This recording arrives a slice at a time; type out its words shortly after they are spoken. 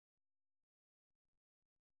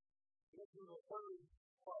to the third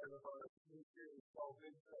part of our new series called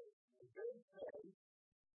Big Faith. Big Faith,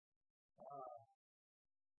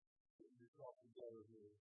 get yourself together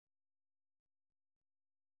here.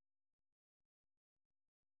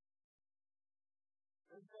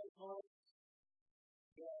 Big Faith hopes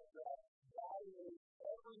that God is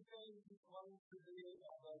everything He claims to be,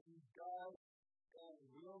 and that He does and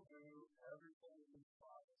will do everything He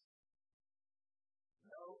promised.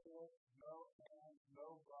 No ifs, no ands,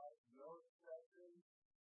 no buts, no exceptions,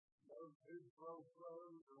 no big pro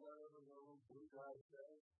pros or whatever the old blue guys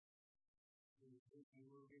say. In the Disney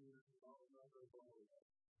movie, I don't remember what it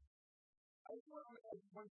was. I just want to,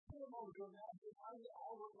 when people go down,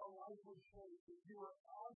 I would know life would change if you were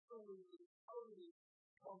absolutely, totally,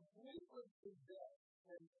 completely possessed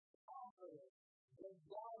and confident that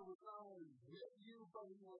God was not only with you,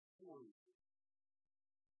 but He was for you.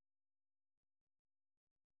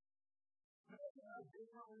 Imagine how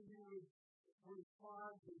differently you would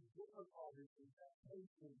respond to difficulties and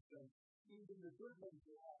temptations and even the good things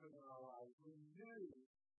that happen in our lives. We knew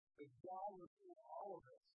that God was for all of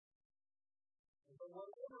us. And so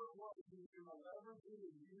whatever it was, He was going to leverage it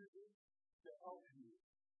and use it to help you.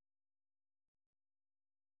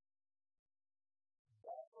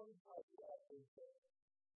 That's what He tells you about Big Faith.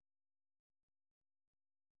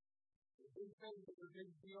 The Big Faith is a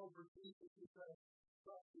big deal for Jesus because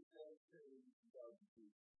trust is necessary to God to do.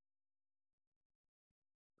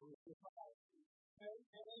 It was about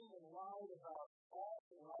campaigning and lied about us,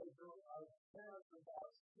 lied to our parents about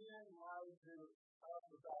sin, lied to us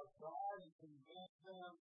about God, and convinced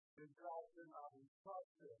them that God did not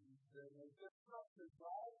trust them. And they just trusted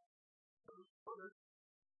God first,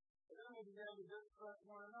 and then they began to distrust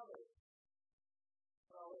one another.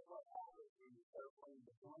 So that's what happens when you start playing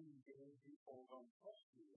the blame game. People don't trust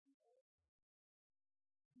you anymore.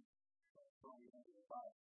 Throwing under the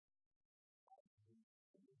bus. That's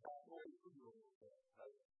the way you do it,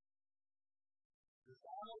 right?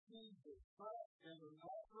 Dishonesty, distrust, and the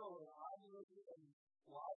natural and obvious and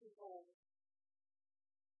logical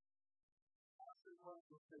consequences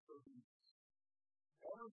of disobedience.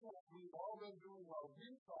 Ever since we've all been doing what we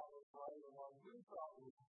thought was right and what we thought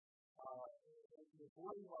was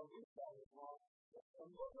avoiding what we thought was wrong, and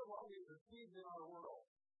look at what we've achieved in our world.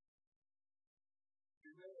 We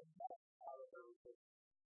made a mess out of everything.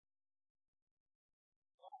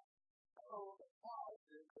 So, now,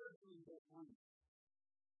 it occurred to me this week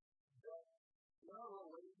that in our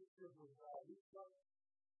relationship with God, we've got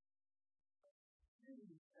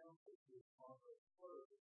huge emphasis on the word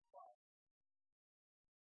of God.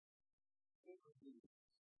 Disobedience.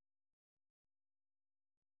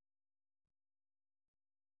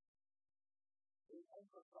 We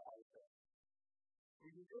emphasize that.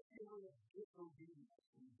 When you get rid of disobedience,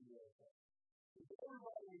 we do okay. If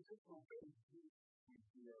everybody disobeys Jesus, we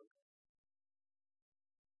do okay.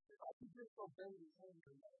 If I could disobey the Ten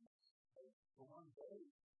Commandments, right, for one day,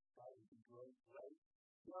 that would be great, right?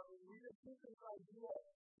 But we just get this idea,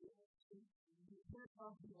 you hear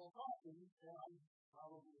some people talking, and I'm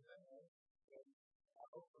probably there, and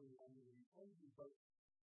hopefully I'm going to be thinking, but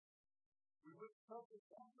we would focus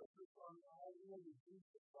emphasis on the idea that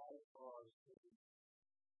Jesus died for our sins.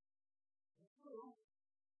 It's true.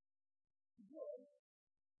 He did.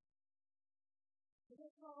 But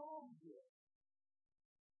that's not all He did.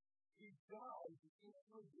 He died to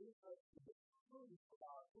introduce us to the truth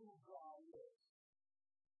about who God is.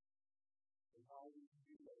 And how we can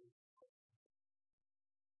do that.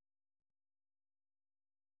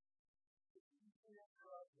 If you can't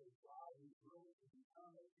trust that God is willing to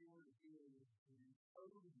become a human being, to be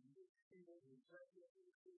totally mistreated, rejected, and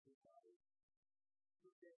crucified, you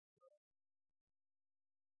can't trust.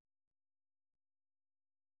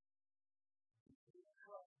 You can't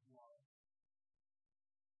trust one.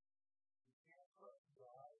 You can't trust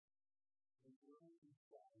God, and willing to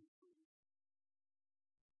die for you.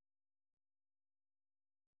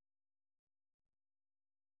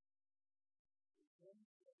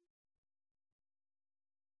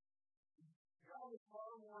 God is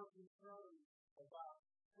far more concerned about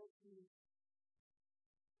taking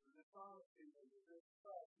the dishonesty and the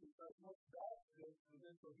distrust because much bad things and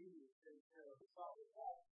disobedience takes care of the solid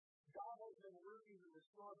fact. God has been working to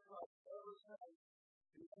restore trust ever since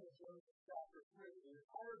the end of Genesis chapter 3. The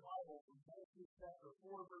entire Bible from Genesis chapter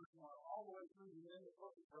 4, verse 1, all the way through the end of the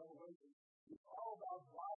book of Revelation is all about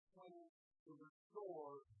God's plan to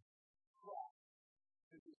restore trust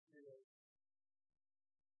to His creation.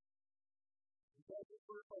 He does it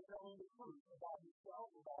first by telling the truth about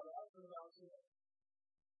Himself, about us, and about sin.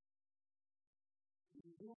 He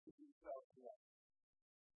reveals Himself to us.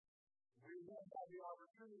 We then have the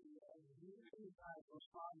opportunity opportunity and many times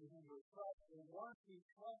respond to him with trust. And once we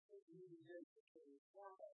trust him, he begins to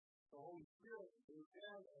transform us. The Holy Spirit is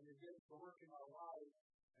in and begins to work in our lives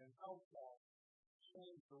and help us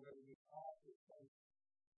change the way we act and think.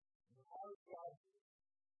 And how does God do it?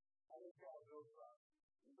 How does God go for us?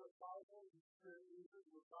 In the Bible, the Spirit uses,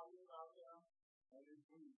 we're talking about them, and in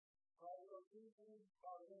we. God will use them,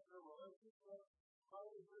 God will enter a relationship, God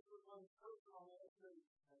will discipline personal ministry,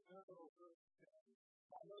 and physical circumstances.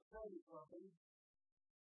 I'm going to tell you something.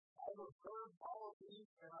 I've observed all of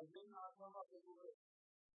these, and I did not come up with a list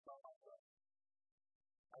by myself.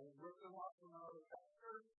 I was ripping off from another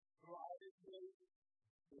pastor who I did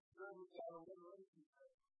the service out of liberation.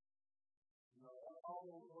 All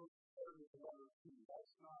of those services together,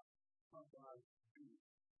 that's not something I do.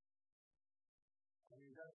 I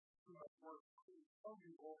mean, that's too much work. Some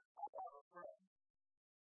people, I have a friend.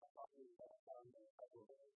 I have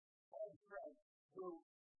a friend who,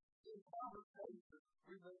 in conversation,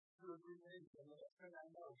 we went through a group meeting, and the next thing I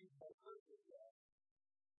know, he's my Christian dad.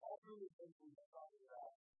 All three of the things we've been talking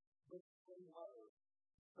about, this same letter,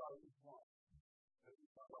 started with one. And we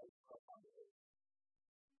talked about it for a hundred days.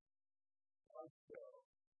 Let's go.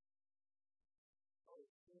 So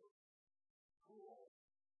it's cool.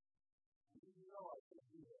 You know I can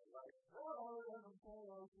do that, right?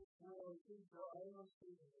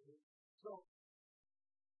 So,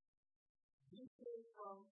 you came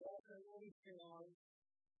from that family family,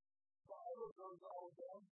 five of those all of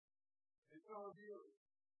them, and some of you,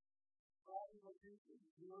 five of people,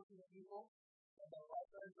 you look at people, and my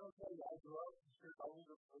friends don't tell you, I grew up in Chicago,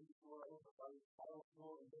 I went to Bible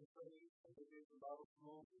school, and then studied, and then went to Bible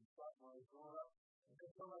school, and stopped when I was growing up, and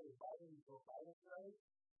then somebody was Bible me for Bible study,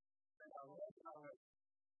 and I went, and I went,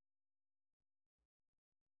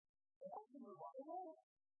 that's in the Bible?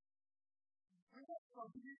 I got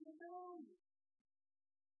something you can do.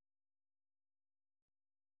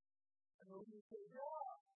 And then you say, yeah,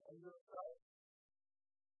 and you're right.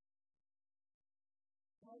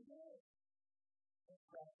 I did.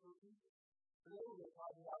 That's what we do. Today we're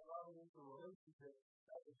talking about loving into relationships.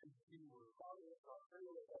 That's a big key word. Loving into our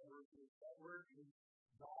favorite that word is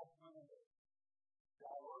God's mandate.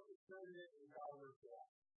 God orchestrated it and God worked it out.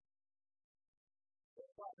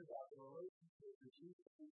 Let's talk about the relationship that Jesus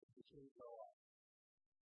needs to change our life.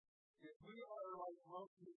 If we are like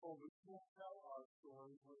most people, we can't tell our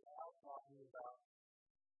story without talking about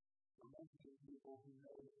the many people who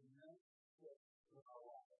made immense shifts in our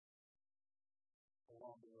lives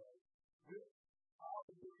along the way. How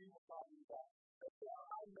do people talking about?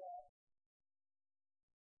 I met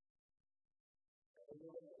a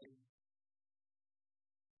little lady.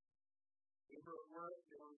 We were at work,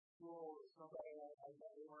 we were in school, somebody I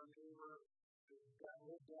met our neighbor, got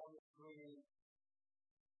lived down the street,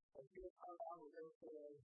 and she was hung out with her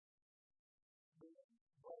today. But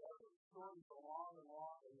the stories go on and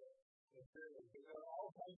on, and there are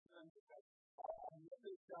all kinds of things. I met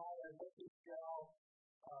this guy, I met this gal,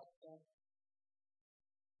 and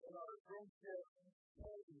in our friendship,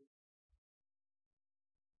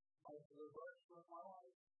 I was the rest of my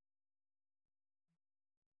life.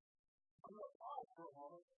 I'm going to pause for a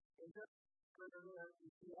moment and just figure out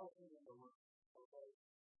and see how things are working. Okay?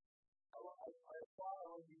 I thought I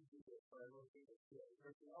would use this, but I don't think it's good.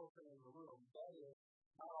 There's an elephant in the room. That is,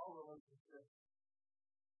 not all relationships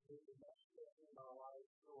is the best fit in our life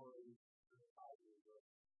story for 5 years ago.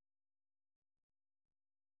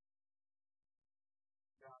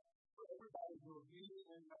 Now, for everybody who is meeting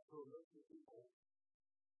in that relationship people,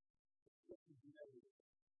 this is negative.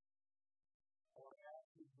 I want to ask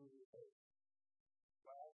you to do this.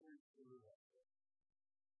 God is through that.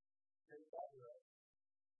 Take that way.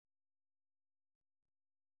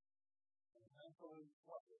 And mentally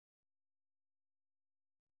plug it.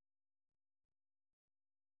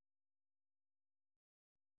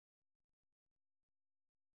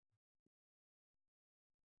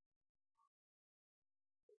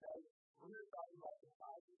 Okay? We're talking about the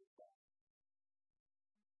 5 years back.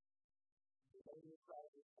 The way you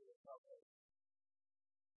practice for yourself.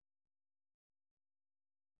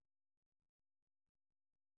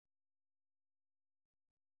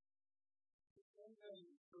 The same thing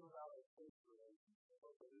is true about our faith relationship.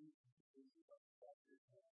 Our belief is about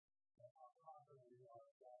baptism and how confident we are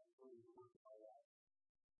in God and where we work in our life.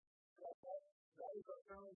 That is our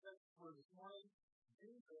family text for this morning.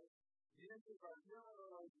 Jesus uses our human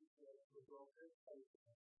relationships to build his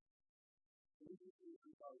faithfulness. Jesus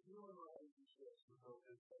uses our human relationships to build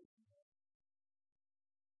his faithfulness.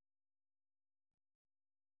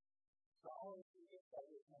 So I want to get that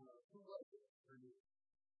this morning. Who was it for you?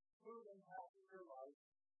 Who impacted your life?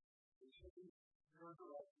 It should be your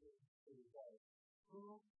direction for the day?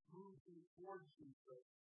 Who moves you towards Jesus?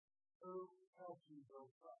 Who helps you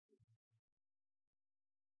build trust?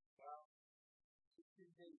 Now, you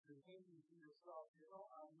can continue to yourself,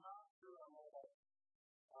 I'm not sure I'm all that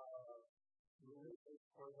religious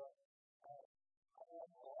or that I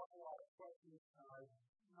have a lot of questions, and I'm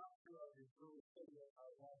not sure I can really say that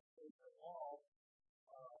I want to say at all.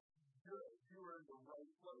 You're in the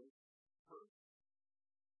right place first.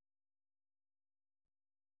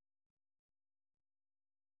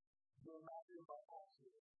 You're not here by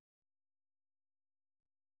accident.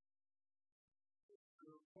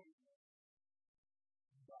 You're appointment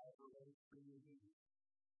by the way for your need.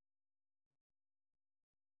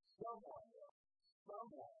 Someone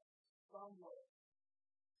somewhere,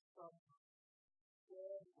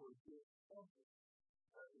 said or did something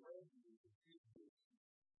that led you to Jesus.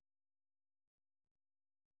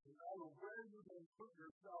 No matter where you may put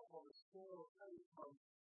yourself on the scale of faith from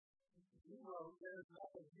zero, there's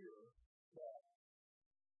nothing here that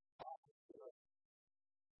I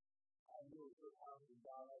knew it was how to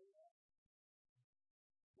die.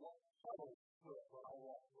 What trouble put when I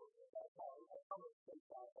walk with it? That's how I'm going to think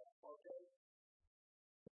about that, okay?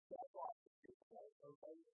 That's why I think about it,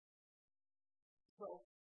 okay? So,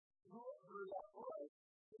 whoever that was,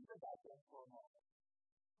 think about that for a moment.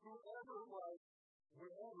 Whoever it was,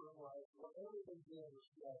 wherever it was, whatever they did was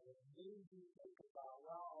together, made you think about,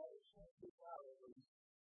 well, I can't do that at least.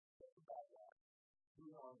 Think about that. Who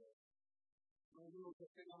knows it? Maybe it was a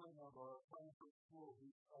family member or a friend from school who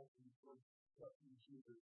told you to trust in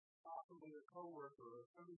Jesus. Possibly a co-worker or a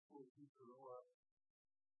Sunday school teacher or a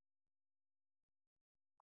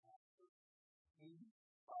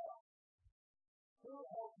who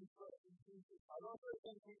helped you trust in Jesus? I don't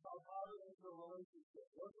think about how to enter a relationship.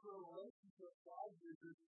 What's the relationship God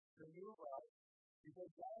uses to move us? Because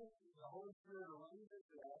God is the Holy Spirit arranges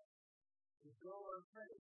that to grow our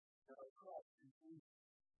faith and our trust in Jesus.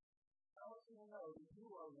 I want you to know that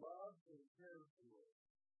you are loved and cared for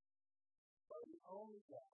by the only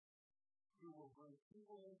God who will bring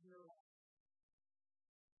people into your life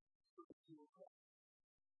so that you will trust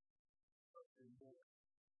in Him.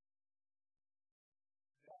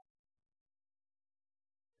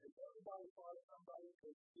 If everybody finds somebody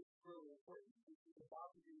that's just really important, this is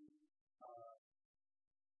about to be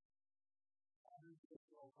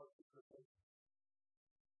unconditional participation.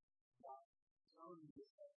 Not only this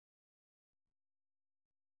way.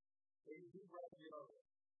 They do right the other.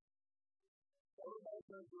 Everybody's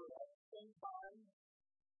going to do it at the same time.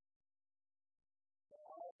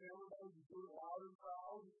 Everybody can do it loud and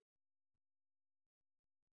proud.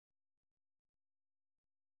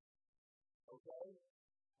 Okay?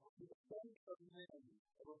 The sense of man,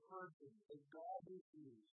 of a person, that God is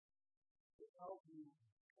used to help you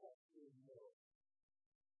trust Him more.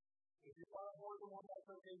 If you want more than one, that's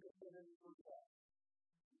okay, just get in and do that.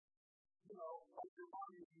 Like your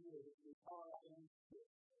mom used to do it, if you're telling them,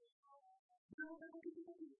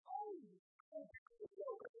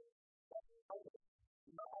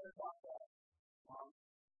 how to talk that. Mom,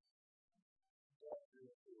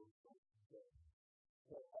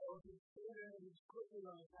 I was just sitting there and just quickly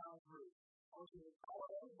on the town group. I was going to call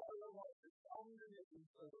everybody I want to tell me the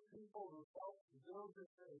names of the people who helped to build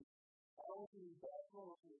this thing. I want you to get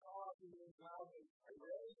close to call out the names now. Are you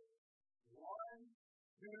ready? 1,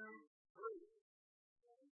 2, 3.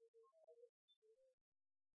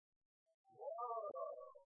 Whoa!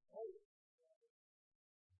 Hey!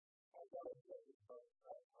 I got to get this first.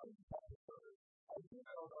 I do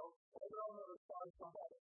know, though, I don't know to start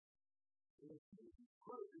somebody. It's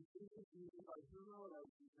good. It's easy to use. I do know that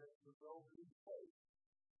you can resolve these ways.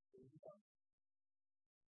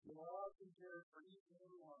 You know, I can care for each and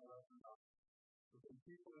every one of us enough to bring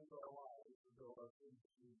people into our lives to build us into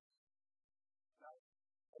Jesus. Now,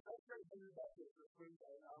 as I started thinking about this week,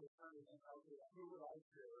 I was trying to think, okay, who would I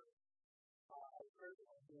share? I started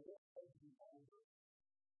thinking, what makes me longer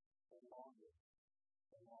and longer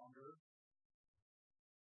and longer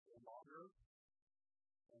and longer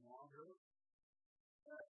and longer?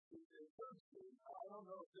 I don't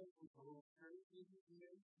know if this was a little crazy to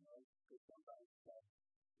me, because sometimes that's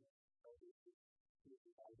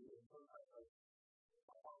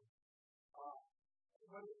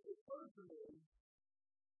but it occurred to me,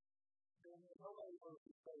 and nobody wants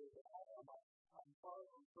to say that I'm far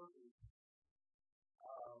from perfect.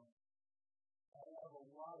 I have a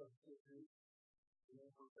lot of issues and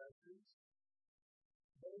imperfections.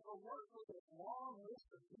 But if I work with a long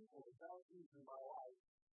list of people that God used in my life,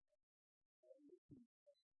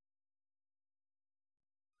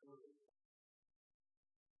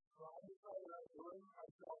 so I decided I was learning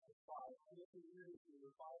myself to find 50 years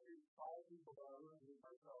the five people that I really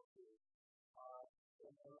myself to.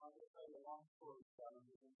 And I'll just tell you a long story, seven,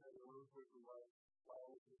 and then tell you really quickly why I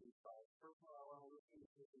was with these five. First of all, I want to listen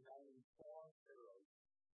to the guy named Paul Arrow.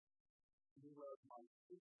 He was my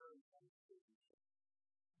sister and student.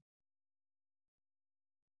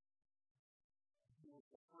 He was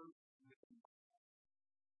the first mission.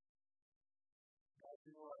 Guys,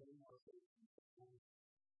 you know what I mean? Okay.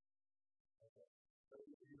 So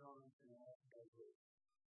you don't understand that.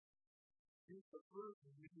 He's the first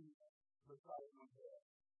mission besides my dad.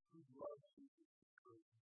 He loves Jesus.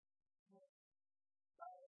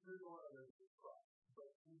 There's one other thing,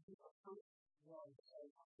 but he's the first one to say,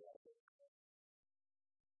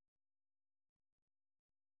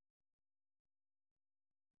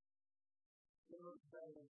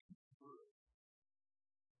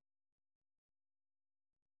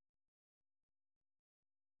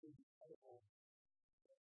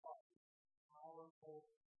 powerful,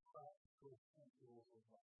 practical principles of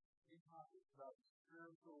life. He talks about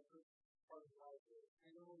spiritual part of life,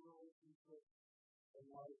 family relationships, and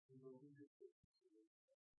life in the leadership situation.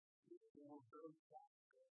 They were very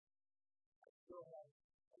practical. I still have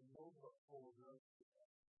a notebook full of those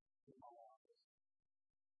in my office.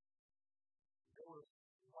 There was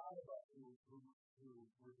a lot of us who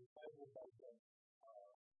were discipled by them.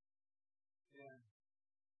 And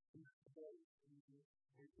today, we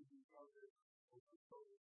could be covered with the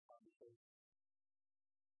conversation.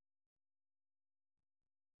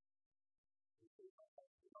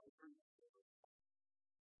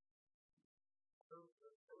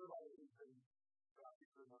 Everybody has been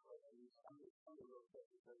practicing for my life. I mean, some of those that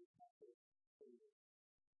are very practical.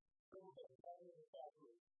 Some of them are in the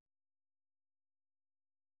factory.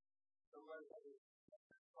 Somebody that is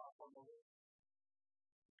off on the way.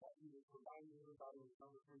 You know, providing everybody with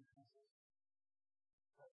number 3 pieces.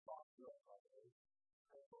 That's boxed up, by the way.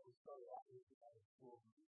 That's what we started out with at school.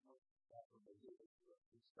 That's what they did.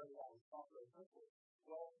 We started out with software principles.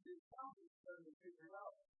 Well, the accountants started to figure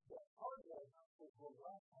out that part of that principle was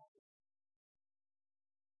last time.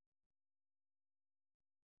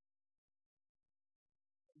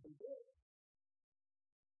 They did.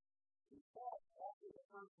 In fact, after the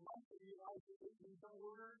first month, they realized that they didn't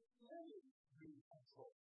order any new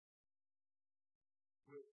pencil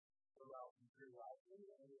with about materializing,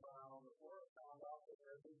 and we went out on the floor and found out that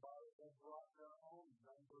everybody had brought their own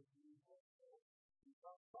number 3 pencil. We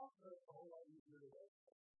thought that was a whole lot easier to get.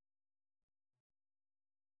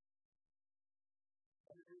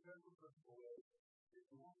 And it remember the way if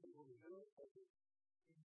you want people to do it,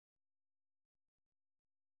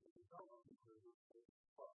 you tell them to do it.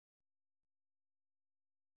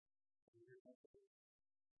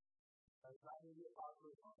 That's not going to be a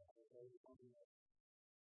popular one.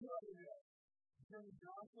 Jim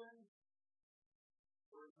Johnson,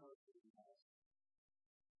 first most of the past.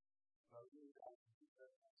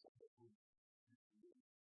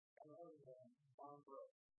 Another one, John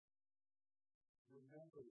Brooks,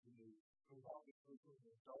 remembers me from obviously from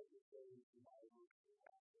the darkest days in my life.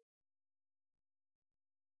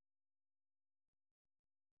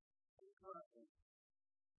 Currently,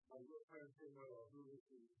 my good friend Tim Miller, who is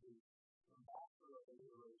the ambassador of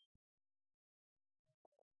liberation,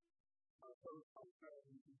 my first friend,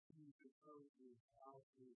 he continues to encourage me how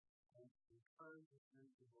to encourage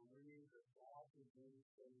me to believe that God is doing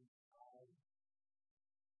things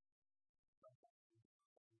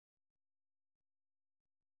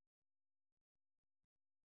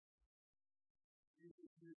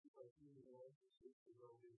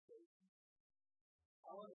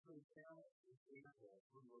I I want to bring down an example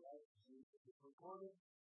from the life of Jesus. It's recorded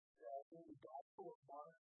in the Gospel of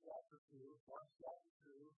Mark, chapter 2. Mark chapter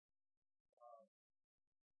 2.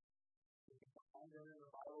 You can find it in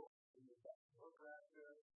the Bible, in the book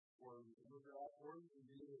after, or you can look it up, or you can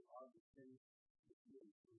read it on the page of the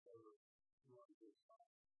whichever you want to do.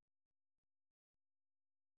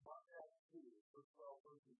 Mark chapter 2, verse 12,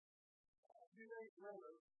 verses. A few days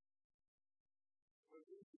later, when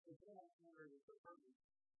Jesus began entering the purpose,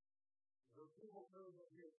 the people heard that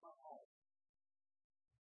he had come home.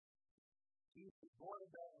 Jesus boarded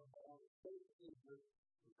them on the face of Jesus,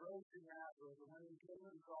 the road to Nazareth, and when he came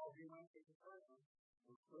and saw, he went to Capernaum,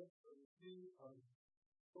 and cliffs of the sea of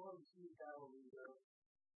Storm Sea Galilee there,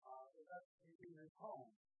 and that's in his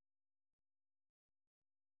home.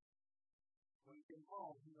 When he came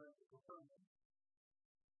home, he went to Capernaum.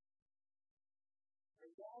 And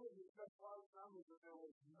God had such large numbers that there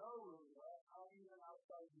was no room left, not even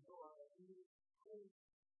outside the door, and he preached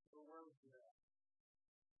the word to them.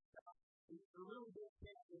 It's a really big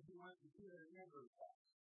chance that he went to Peter and Andrew's house.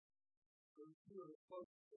 So two of the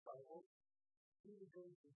closest disciples, Peter,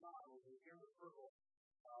 James, and John were the inner circle.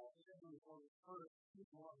 Andrew was one of the first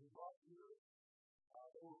people who brought Peter.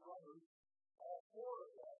 They were brothers. All four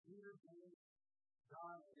of them, Peter, James,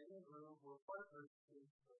 John, and Andrew, were partners in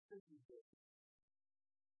the fishing business.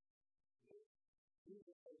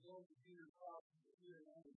 Jesus had gone to Peter's house and Peter and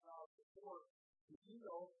Andrew's house before to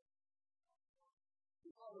heal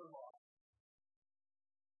his mother-in-law.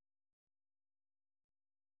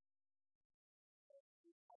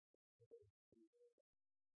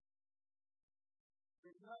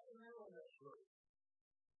 There's nothing new in this story.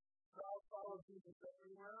 God followed Jesus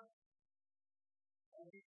everywhere, and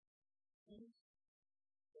he teach,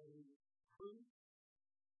 and he preach,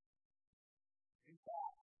 and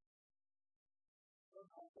taught.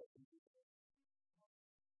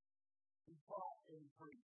 He taught and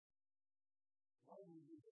preached. Why do we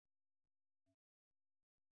do this?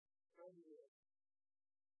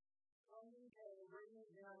 Some came bringing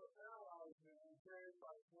down a paralyzed man carried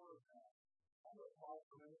by four of them. I'm a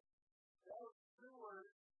compliment. Those two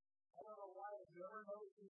words, I don't know why I've never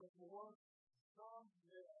noticed this before. Some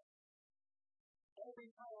dead. Every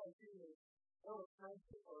time I see this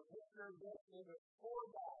illustration or picture of this, there's four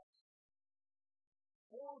guys.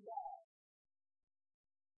 Four guys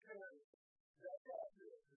carried. That's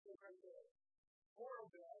right there. Four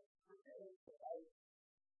of them were carried by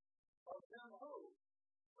of them who?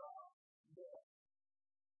 Dead.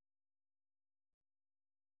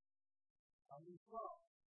 Who's from?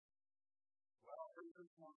 Well,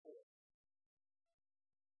 reasons one four.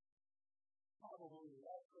 Probably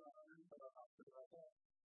less than 100, but I'm not sure about that.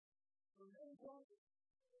 So many times,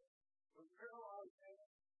 the paralyzed man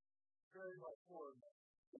carried by four of them.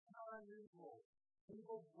 It's not unusual.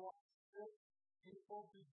 People brought sick people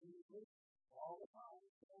to Jesus all the time.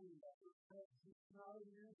 It's not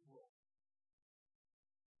unusual.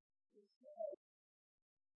 Instead,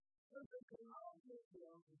 they could not get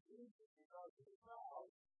them to Jesus because of the crowd.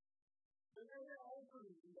 But they were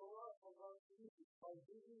opening the door of our Jesus by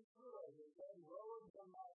digging through it and then lowered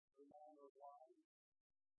them up the man of wine.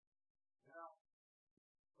 Now,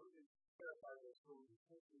 let me clarify this so we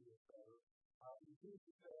can see this better.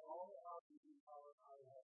 Jesus said, all the houses in Palestine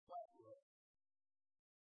have separate.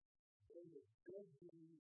 They were big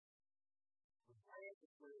deeds. The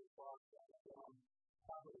branches were the box out of them.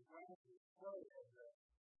 The branches were the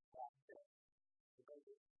basket. Because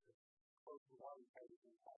it's close to one place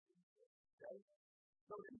and happening. Okay?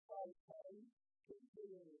 So these guys came,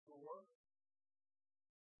 came in the door.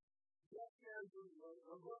 Yes, there's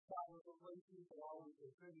a look out of the places that always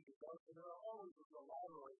are pretty to go. So there are always a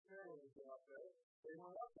ladder or stairways out there. They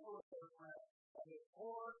went up to a certain and they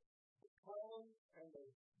poured the clay and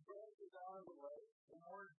the branches out of the way in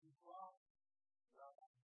order to drop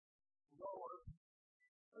lower.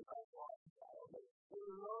 And that's why they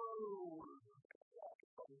lowered.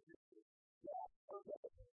 Yeah,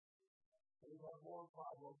 okay. They have more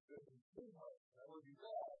problems than that would be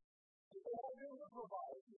bad. They had to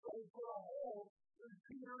improvise. They put a hole in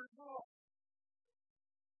Peter's book.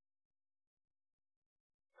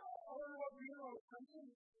 I don't know what Peter was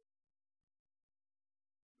thinking.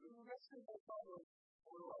 Let's see what's on the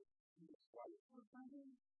world. Jesus Christ was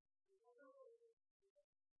thinking.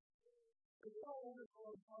 It's all over the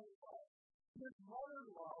world. His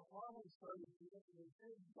mother-in-law probably started to get the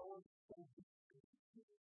big doors.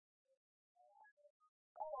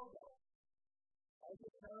 I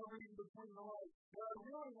just kind of reading between the lines. What I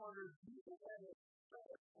really wonder is people had to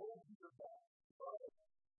hold Peter back.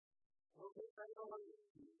 We'll get back over to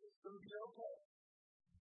Jesus. It's going to be okay.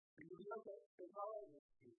 It's going to be okay. It's all right with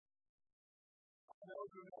you. I know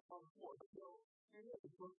you're not on the floor, so you need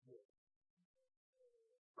to put this.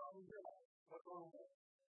 Probably not. What's wrong with that?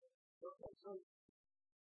 Okay, so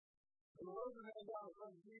the Lord was handing down in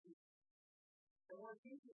front of Jesus. And when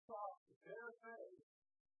Jesus saw their faith,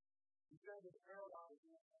 he said to the paralyzed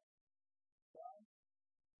man, son,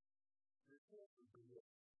 your sins are forgiven.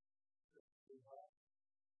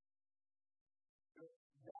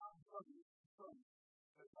 God from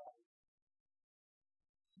the body.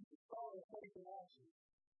 He saw the faith in action.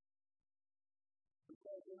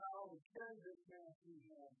 Because they not only carried this man through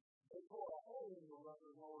him, they tore a hole in the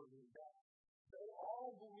leather lower than God. They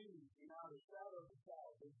all believed without a shadow of a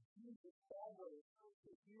doubt that Jesus had the strength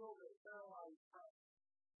to heal their paralyzed friend.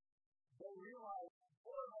 They realized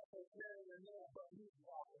we're not going to carry the man, but he's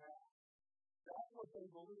walking out. That's what they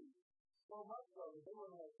believed. So much so that they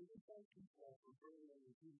were like, we thank people for bringing them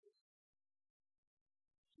to Jesus.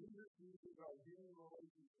 Jesus uses our human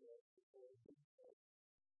relationship for a big faith.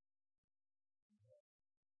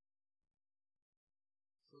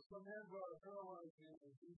 So some men brought a paralyzed man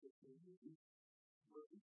to Jesus, and he was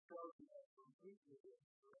charging us from completely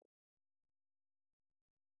different.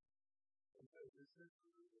 And so this is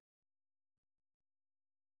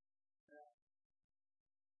now,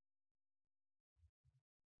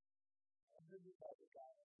 I'm going to talk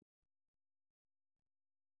about it.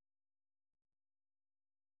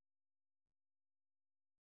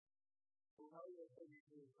 So how do you think you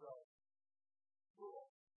can grow?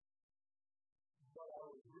 Cool. But I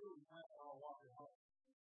was really planning on walking home.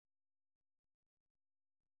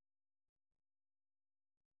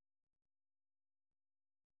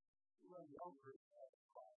 You went younger.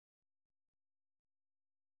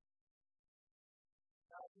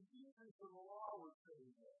 Now, the defense of the law was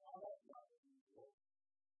saying that. That's not unusual.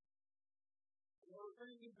 They were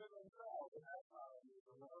thinking to themselves, and that's not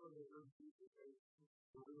unusual. Whenever they heard people say,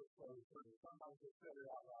 the real story, sometimes they said it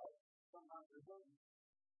out loud, sometimes they didn't.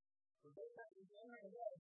 But they had to get in their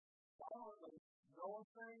head, silently, no one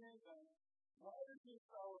saying anything. Why did you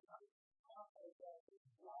tell us not like that?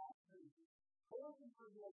 God knew. Who can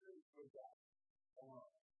forget this for God?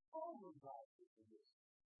 Only God can forget.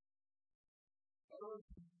 So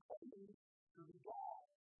it's to the God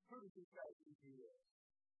who decides to do this.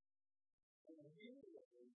 And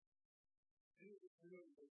immediately, Jesus knew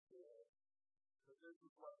this spirit, that this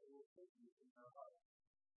is what they were thinking in their heart.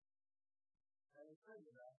 And he said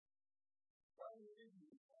to them, why do you do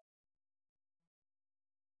this?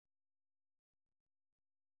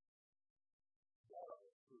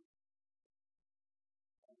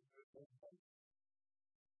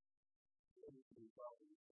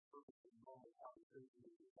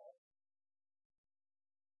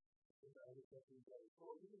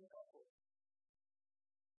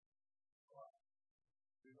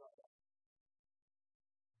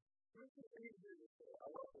 This is easy to say. I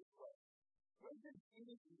love this way. This is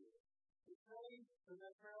easy to say to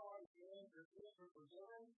that paralyzed man, your sins are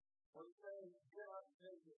forgiven, or say, get up and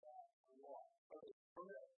take it back and walk. Okay.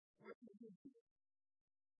 Which is easier?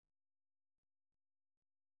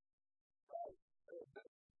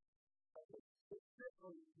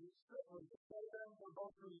 You certainly say them for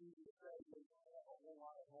both of you to say, a whole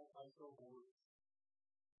lot of multi-syllable words.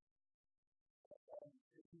 And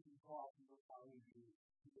if you can talk, you will find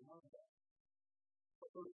you can learn that.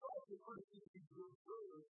 But it's also pretty easy to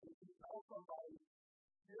observe if you tell somebody,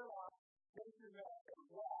 get up, take your back, and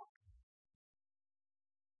walk.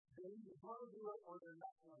 Then you're going to do it or they're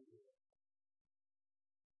not going to do it.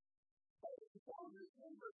 But if you tell them your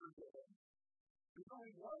sins are forgiven, there's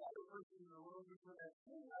only one other person in the room who can have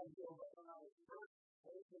any idea of whether or not it's church,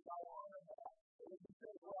 or if it's all on the back. And if you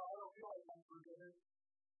say, well, I don't feel like I'm forgiven,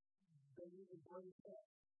 then you can bring it in.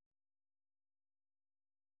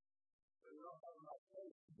 But you don't have enough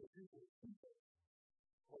faith to get people to see it.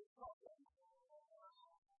 Or something.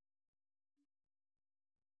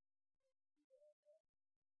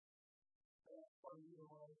 That's what you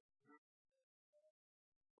know.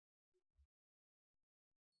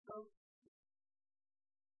 So,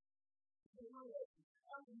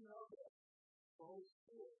 how do you know that the Holy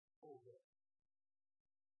Spirit told us?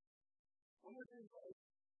 One of the things that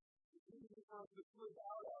Jesus wants to flip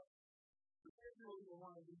out of, particularly in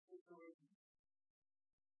one of these situations,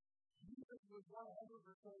 Jesus was 100%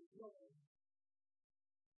 willing,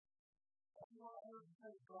 and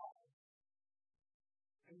 100% God.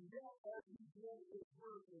 And yet, as he did his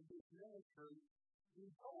work in his ministry, he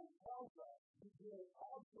told us he did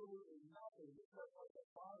absolutely nothing except what the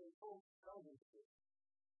Father told him to do.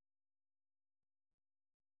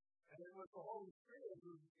 And it was the Holy Spirit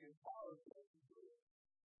who empowered him to do it.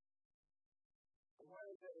 Why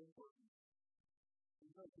is that important?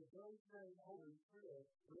 Because the very same Holy Spirit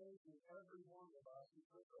lives in every one of us who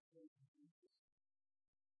puts our faith in Jesus.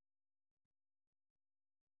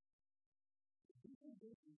 You can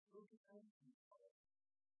do this through the empty part.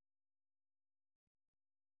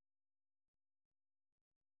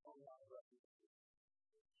 Oh, my God.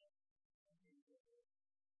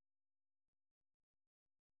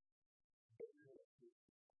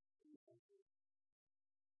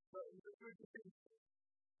 But the truth is,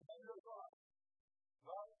 and the God,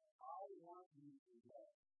 God, I want you to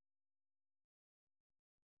know.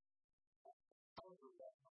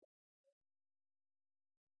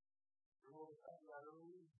 You know, I got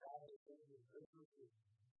early, God is in the business of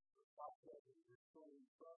the process of restoring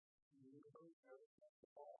trust in the universe.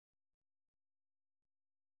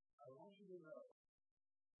 I want you to know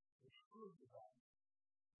the truth about it.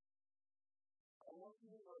 I want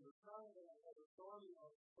you to know the time that I have authority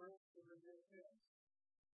on strength to the dead hands.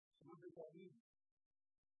 What does that mean?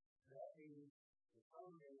 That means the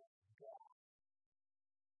permanent God.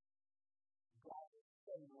 God is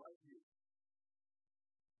saying like you.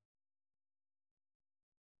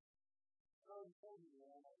 So, told you,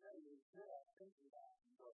 man, I tell you, it's good. I think about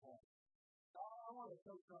it. Okay. Now, I want to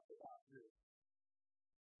say something about this.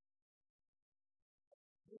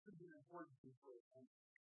 This is an important thing for us.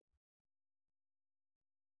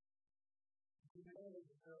 Today is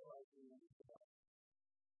a paralyzing one. So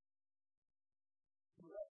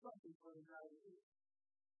that's something for the guy to do.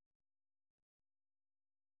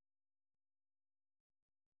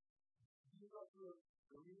 You go through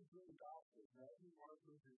the reason doctor, that he wants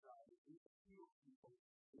to decide. He heals people.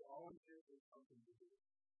 He always says there's something to do.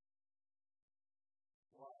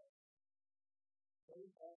 Why?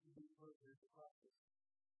 Faith has to be put into practice.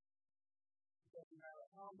 It doesn't matter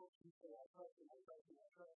how much you say, I trust him, I trust him, I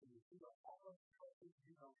trust him. If you don't have trust him,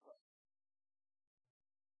 you don't trust him.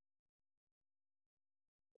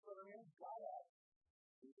 So the man got out.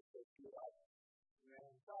 He just said, get out. The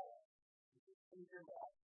man got out. He just came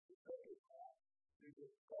back. He took his back. He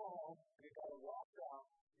just go home. He got to walk out.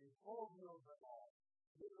 He pulled meals at all.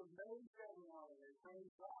 He was amazed everyone, and they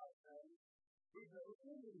praised God, and we've never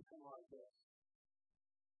seen anything like this.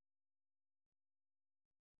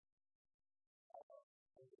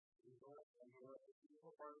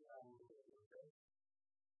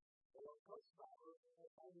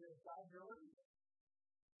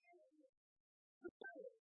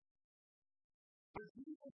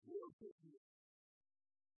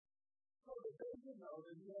 So that they would know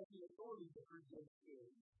that he has the authority to forgive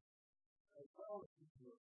sins as well as to do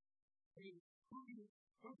it. I mean,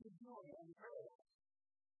 who can do it on paradise?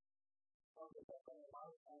 So that they're going to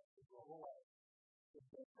allow us to go away. The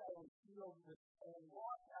fish that was healed and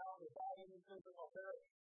walk out without any physical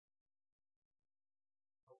therapy.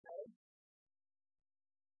 Okay?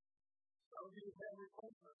 Some of you have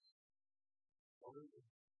replacements. What is it?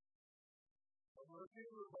 What if you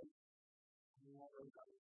relate? You won't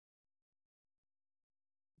relate.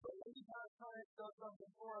 But anytime science does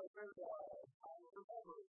something for us, there's a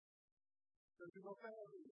recovery. Physical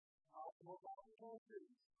therapy. Possible complications.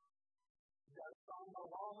 You got to find the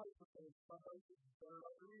wellness because some places are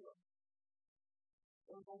not real.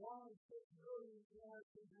 And the one that really wants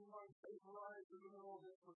to do like vaporize in the middle of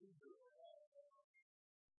this procedure.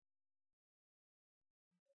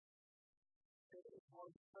 It's 1.7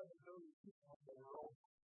 billion people in the world.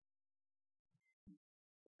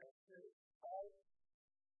 That's it. All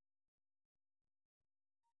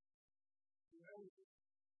amazing.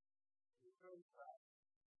 It's very fast.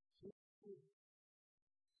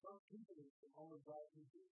 Some people can only buy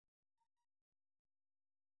people.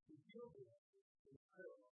 The children is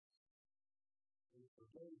paralyzed. And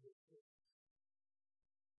forgave the sins.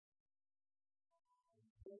 And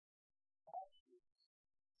this actions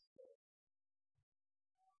said,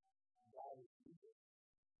 God is evil.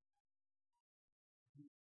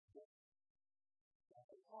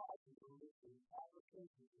 That's why I can believe in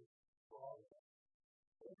applications for all of us.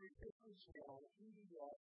 Every different channel,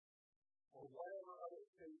 PDF, or whatever other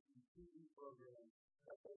station TV program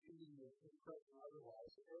that they can use in person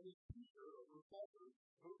otherwise, every teacher or professor,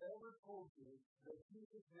 whoever told you that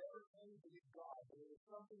Jesus never came to be God, but it was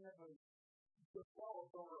something that was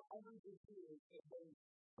developed over hundreds of years and then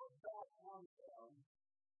put back on them,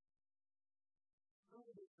 who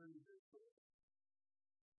would agree with this?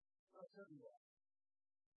 I'll tell you what.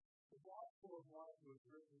 The Gospel of Mark was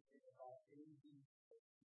written in about AD.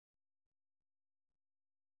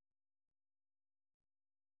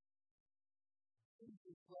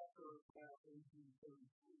 Jesus left Earth about AD 33.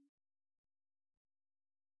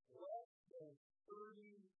 Less than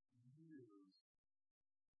 30 years.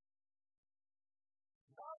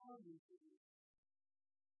 Not hundreds of years.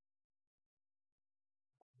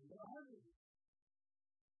 Not hundreds.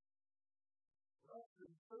 Less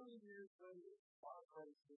than 30 years later, our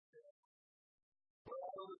Christ is dead. What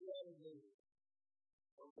was that again?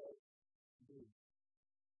 Okay.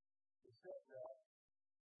 It said that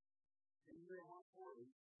in year 140,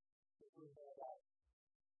 it was about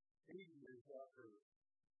 80 years after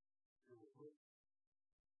it was written.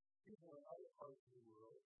 People in other parts of the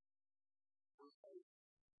world were saved.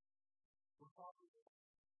 We're talking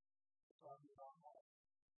about that.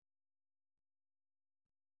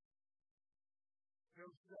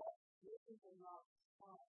 There's that. This is not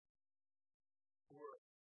fun for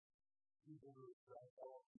people who are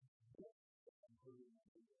all including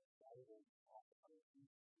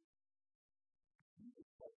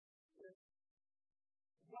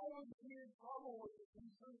why would you be in trouble with the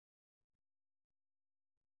teacher?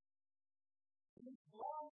 He's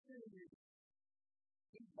blaspheming.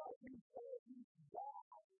 He's not being said he's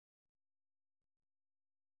God.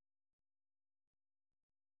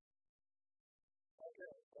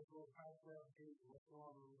 Okay, let's go back down to what's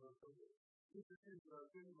going on in our career. This is in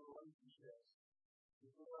relationships.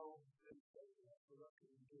 well, so what can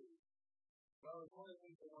we do? Well, it's one of the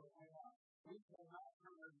things I want to point out. We cannot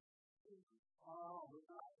turn we're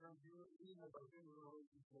not going to do it either by human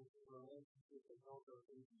relationships that don't go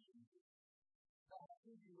through Jesus. Now, I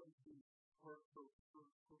think you would be for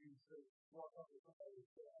you to walk up to somebody and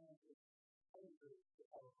say, I want to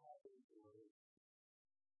have a confidence in relationship.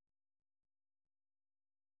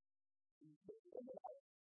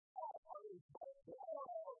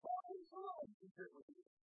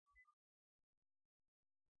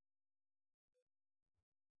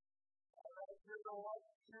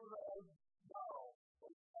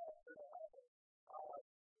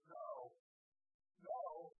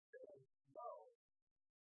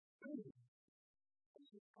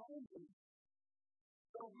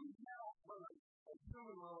 So we now learn a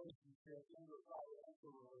human relationship into a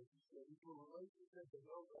financial relationship, into a relationship that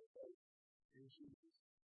knows our faith in Jesus.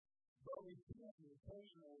 But we can't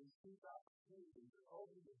intentionally seek opportunities to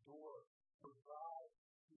open the door for God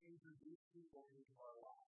to introduce people into our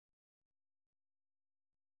lives.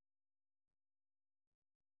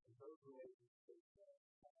 And those relationships are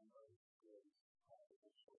most grace,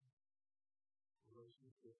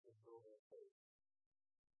 relationships that build our faith.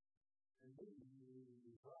 And we need to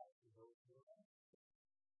be right to those relationships.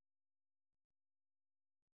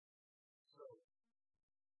 So,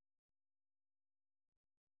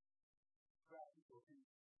 practical things.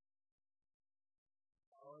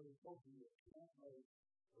 I already told you that you can't make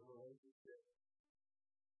a relationship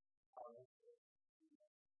out of it.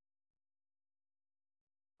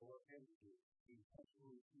 So what can we do? We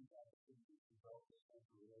intentionally seek opportunities to develop this kind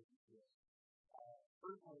of relationship.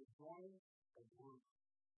 Personally, join a group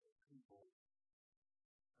of people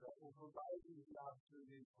that will provide you the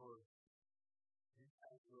opportunity for these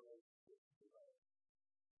kinds of relationships to develop.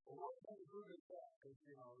 Well, what kind of group is that? Because,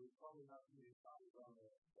 there's probably not many times on the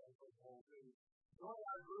whole thing. Join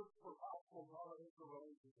our group for possible non-relational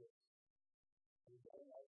relationships. Let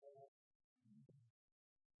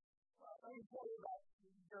me tell you about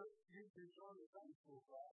you can join the Sunday school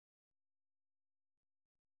class.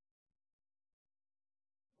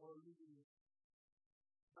 Or you can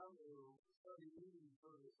come to study reading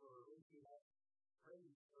service or listen to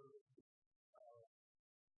training service.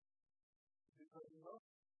 Because in most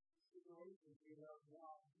situations we have the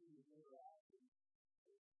opportunity to interact.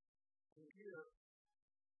 And here,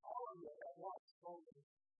 all of you at once spoken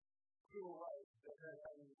feel like that they're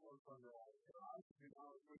having more fun than I am. And I'm to be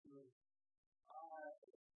honest with you,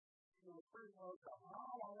 pretty close to I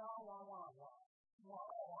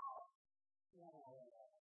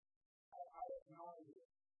have no idea.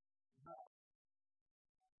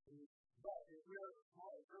 But if we're a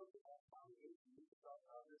small group of that congregation, we can talk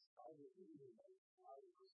about this kind of thing.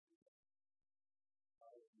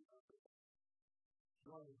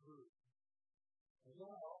 Join the group. And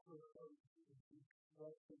then I also look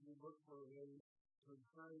for a way to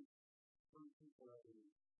encourage three people that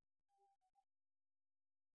we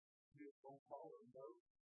get phone call or note,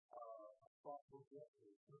 thoughtful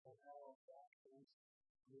gestures, simple panel actions,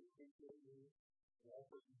 we appreciate you, the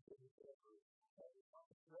effort you put into effort,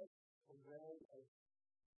 and then as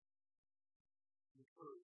the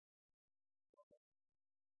church,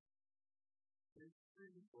 it's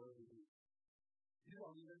free for you. You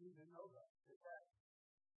don't even need to know that. In fact,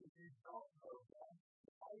 if you don't know that,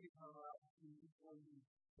 I become an opportunity when you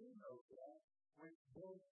do know that, which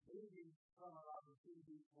then maybe become an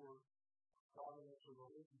opportunity for providential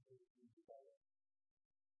relationships to develop.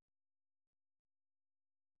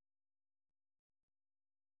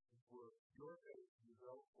 For your faith to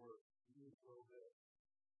develop, for you to grow there.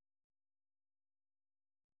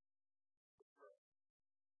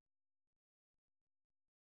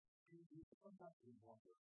 You sometimes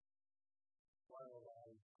wonder why our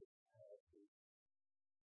lives have this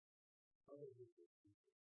other people.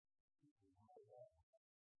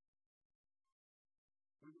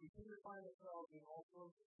 We continue to find ourselves in all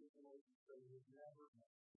sorts of situations that we've never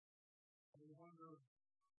met. And we wonder,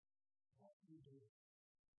 what do we do?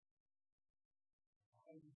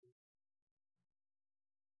 How do we do?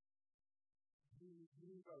 We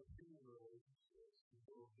use our human relationships to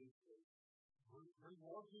build this faith. Bring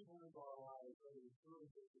more people into our lives that will serve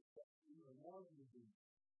us even more than we do.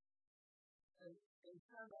 And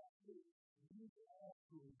turn out to use that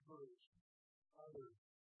to encourage others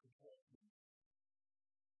to trust you.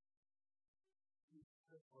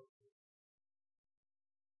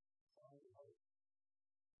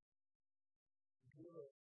 Give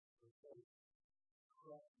us the faith to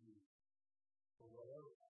trust you for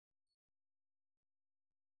whatever happens.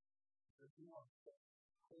 If you want to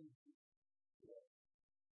praise you today,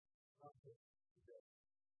 not just today,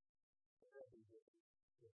 but every day.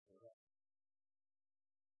 justice for us.